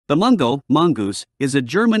The Mungo, mongoose, is a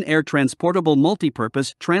German air-transportable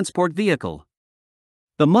multi-purpose transport vehicle.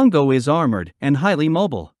 The Mungo is armored and highly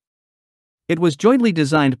mobile. It was jointly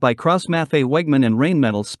designed by Kraus-Maffei Wegmann and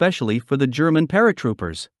Rheinmetall specially for the German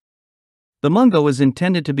paratroopers. The Mungo is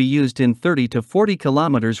intended to be used in 30 to 40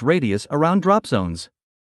 kilometers radius around drop zones.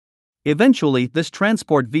 Eventually, this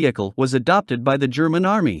transport vehicle was adopted by the German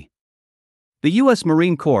Army. The U.S.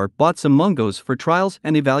 Marine Corps bought some Mungos for trials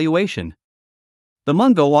and evaluation. The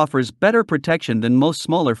Mungo offers better protection than most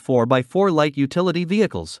smaller 4x4 light utility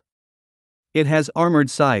vehicles. It has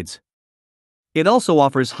armored sides. It also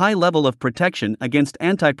offers high level of protection against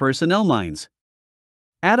anti-personnel mines.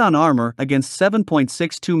 Add-on armor against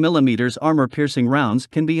 7.62 mm armor-piercing rounds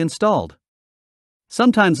can be installed.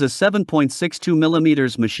 Sometimes a 7.62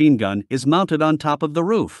 mm machine gun is mounted on top of the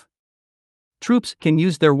roof. Troops can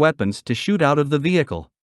use their weapons to shoot out of the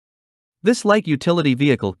vehicle. This light utility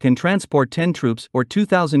vehicle can transport 10 troops or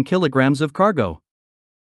 2,000 kilograms of cargo.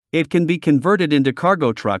 It can be converted into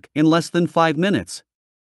cargo truck in less than 5 minutes.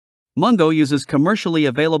 Mungo uses commercially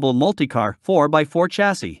available multicar 4x4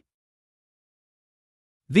 chassis.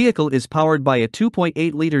 Vehicle is powered by a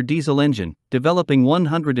 2.8-liter diesel engine, developing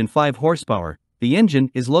 105 horsepower. The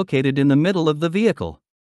engine is located in the middle of the vehicle.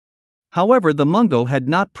 However, the Mungo had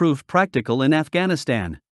not proved practical in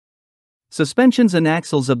Afghanistan. Suspensions and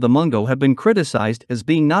axles of the Mungo have been criticized as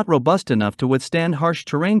being not robust enough to withstand harsh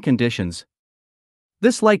terrain conditions.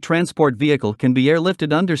 This light transport vehicle can be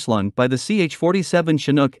airlifted underslung by the CH-47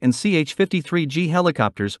 Chinook and CH-53G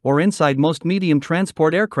helicopters or inside most medium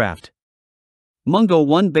transport aircraft. Mungo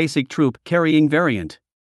 1 Basic Troop Carrying Variant.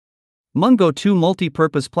 Mungo 2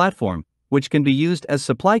 Multi-Purpose Platform, which can be used as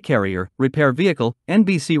supply carrier, repair vehicle,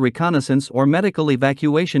 NBC reconnaissance or medical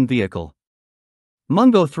evacuation vehicle.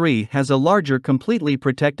 Mungo 3 has a larger completely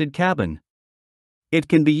protected cabin. It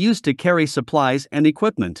can be used to carry supplies and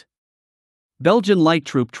equipment. Belgian Light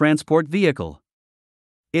Troop Transport Vehicle.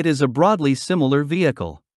 It is a broadly similar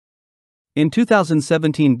vehicle. In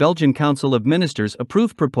 2017, Belgian Council of Ministers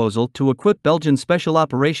approved proposal to equip Belgian Special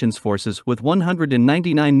Operations Forces with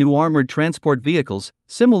 199 new armored transport vehicles,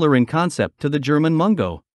 similar in concept to the German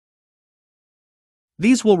Mungo.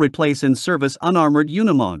 These will replace in-service unarmored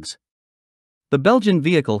Unimogs. The Belgian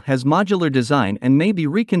vehicle has modular design and may be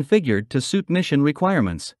reconfigured to suit mission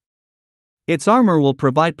requirements. Its armor will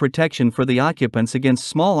provide protection for the occupants against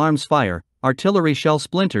small arms fire, artillery shell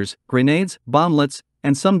splinters, grenades, bomblets,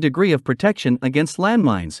 and some degree of protection against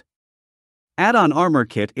landmines. Add-on armor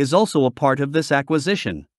kit is also a part of this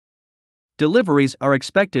acquisition. Deliveries are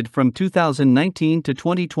expected from 2019 to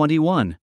 2021.